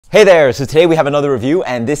Hey there, so today we have another review,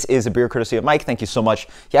 and this is a beer courtesy of Mike. Thank you so much.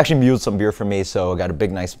 He actually muled some beer for me, so I got a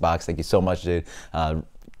big, nice box. Thank you so much, dude.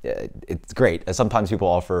 It's great. Sometimes people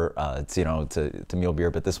offer, to mule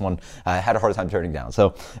beer, but this one I had a hard time turning down.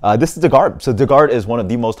 So this is the Garde. So the Garde is one of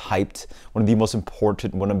the most hyped, one of the most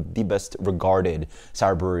important, one of the best regarded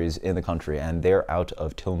sour breweries in the country, and they're out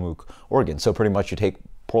of Tillamook, Oregon. So pretty much you take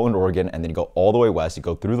Portland, Oregon, and then you go all the way west, you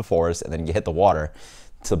go through the forest, and then you hit the water.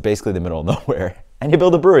 So basically the middle of nowhere, and you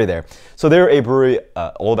build a brewery there. So they're a brewery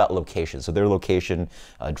all about location. So their location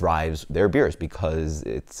drives their beers because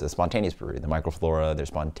it's a spontaneous brewery. The microflora, they're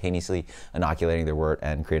spontaneously inoculating their wort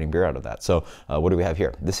and creating beer out of that. So what do we have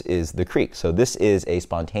here? This is the Kriek. So this is a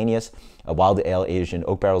spontaneous wild ale aged in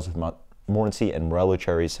oak barrels with Montmorency and Morello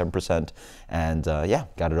cherries, 7%. And yeah,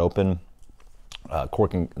 got it open.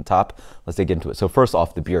 Corking on top. Let's dig into it. So first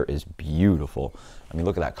off, the beer is beautiful. I mean,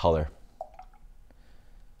 look at that color.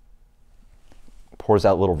 Pours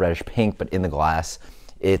out a little reddish pink, but in the glass.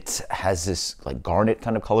 It has this like garnet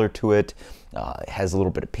kind of color to it. It has a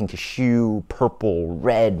little bit of pinkish hue, purple,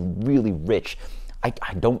 red, really rich. I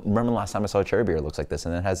don't remember the last time I saw a cherry beer that looks like this,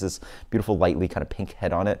 and it has this beautiful lightly kind of pink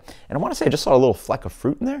head on it. And I want to say I just saw a little fleck of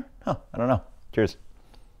fruit in there. Huh, I don't know. Cheers.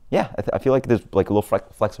 Yeah, I feel like there's like a little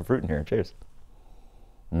flecks of fruit in here. Cheers.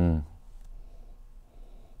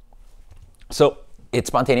 So it's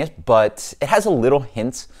spontaneous, but it has a little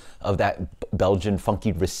hint of that Belgian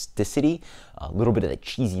funky rusticity, a little bit of that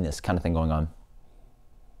cheesiness kind of thing going on.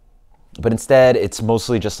 But instead, it's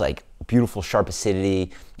mostly just like beautiful, sharp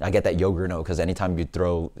acidity. I get that yogurt note because anytime you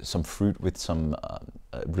throw some fruit with some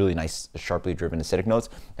really nice, sharply driven acidic notes,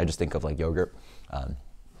 I just think of like yogurt.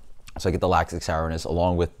 So I get the lactic sourness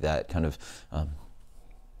along with that kind of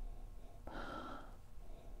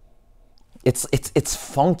It's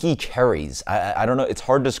funky cherries. I don't know. It's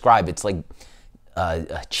hard to describe. It's like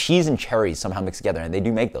cheese and cherries somehow mixed together, and they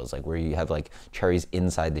do make those, like where you have like cherries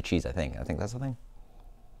inside the cheese. I think that's the thing.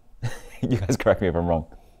 You guys correct me if I'm wrong.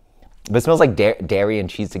 But it smells like dairy and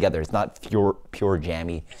cheese together. It's not pure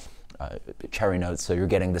jammy cherry notes. So you're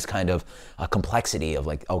getting this kind of complexity of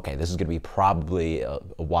like, okay, this is going to be probably a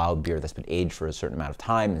wild beer that's been aged for a certain amount of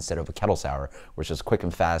time instead of a kettle sour, which is quick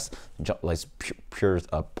and fast, like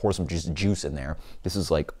pour some juice in there. This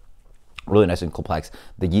is like really nice and complex.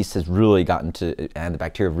 The yeast has really gotten to, and the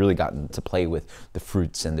bacteria have really gotten to play with the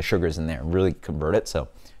fruits and the sugars in there and really convert it. So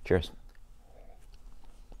cheers.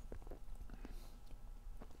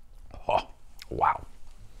 Oh, wow.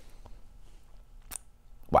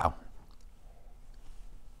 Wow.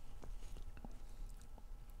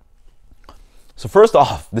 So first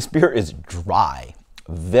off, this beer is dry,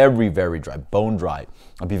 very, very dry, bone dry.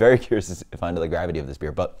 I'd be very curious to find the gravity of this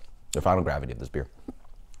beer, but the final gravity of this beer.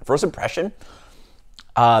 First impression,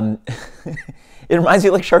 it reminds me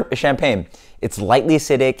of like champagne. It's lightly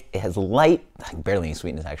acidic. It has light, barely any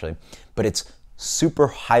sweetness actually, but it's super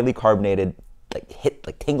highly carbonated,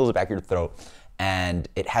 like tingles the back of your throat, and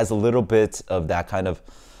it has a little bit of that kind of.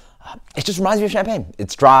 It just reminds me of champagne.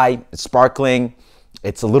 It's dry, it's sparkling,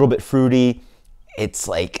 it's a little bit fruity. It's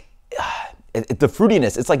like, the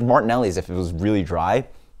fruitiness, it's like Martinelli's if it was really dry.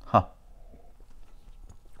 Huh.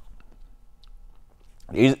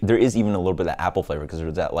 There is even a little bit of that apple flavor because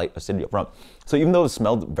there's that light acidity up front. So even though it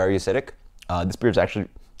smelled very acidic, this beer is actually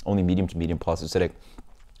only medium to medium plus acidic.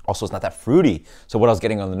 Also, it's not that fruity. So what I was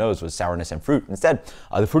getting on the nose was sourness and fruit. Instead,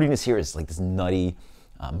 the fruitiness here is like this nutty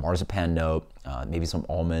marzipan note, maybe some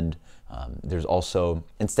almond. There's also,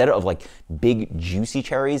 instead of like big juicy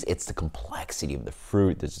cherries, it's the complexity of the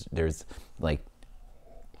fruit. There's like,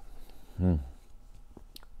 you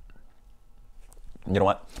know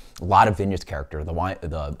what? A lot of vineyard character. The wine,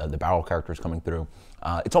 the barrel character is coming through.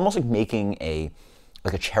 It's almost like making a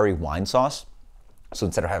cherry wine sauce. So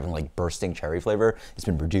instead of having like bursting cherry flavor, it's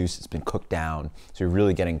been reduced, it's been cooked down. So you're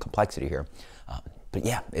really getting complexity here. But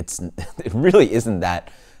yeah, it really isn't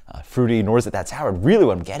that fruity, nor is it that sour. Really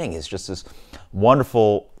what I'm getting is just this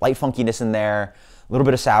wonderful light funkiness in there, a little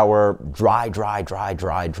bit of sour, dry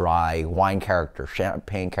wine character,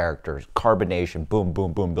 champagne character, carbonation, boom,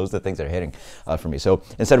 boom, boom. Those are the things that are hitting for me. So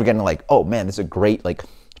instead of getting like, oh man, this is a great like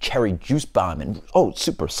cherry juice bomb and oh,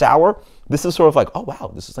 super sour, this is sort of like, oh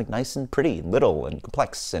wow, this is like nice and pretty and little and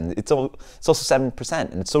complex, and it's also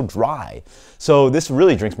 7% and it's so dry. So this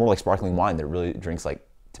really drinks more like sparkling wine than it really drinks like,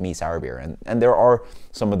 to me, sour beer. And there are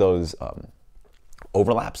some of those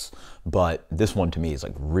overlaps, but this one to me is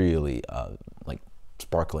like really like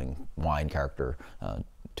sparkling wine character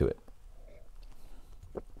to it.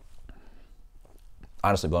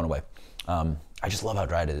 Honestly blown away. I just love how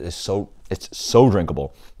dry it is. It's so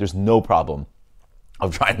drinkable. There's no problem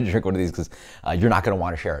of trying to drink one of these because you're not going to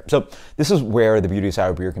want to share it. So this is where the beauty of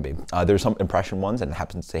sour beer can be. There's some impression ones, and it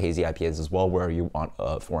happens to hazy IPAs as well, where you want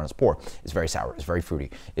a 4-ounce pour. It's very sour. It's very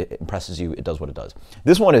fruity. It impresses you. It does what it does.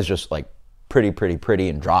 This one is just like pretty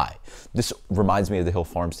and dry. This reminds me of the Hill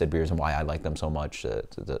Farmstead beers and why I like them so much,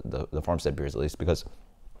 the Farmstead beers at least, because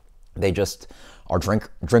they just are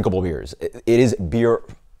drinkable beers. It is beer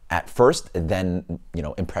at first, and then, you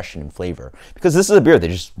know, impression and flavor. Because this is a beer they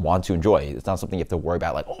just want to enjoy. It's not something you have to worry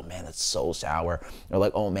about, like, oh man, that's so sour, or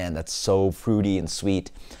like, oh man, that's so fruity and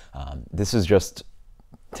sweet. This is just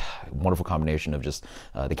a wonderful combination of just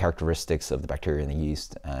the characteristics of the bacteria and the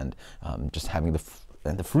yeast, and just having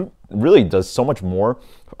the fruit really does so much more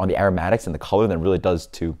on the aromatics and the color than it really does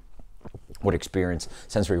to what experience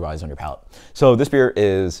sensory-wise on your palate. So this beer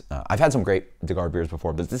is, I've had some great Garde beers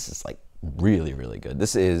before, but this is like really good.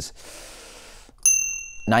 This is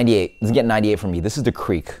 98. This is getting 98 from me. This is the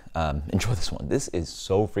Kriek. Enjoy this one. This is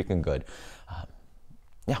so freaking good.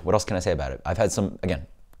 Yeah, what else can I say about it? I've had some, again,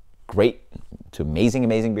 great to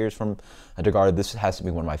amazing beers from Garde. This has to be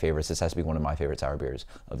one of my favorites. This has to be one of my favorite sour beers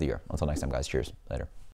of the year. Until next time, guys. Cheers. Later.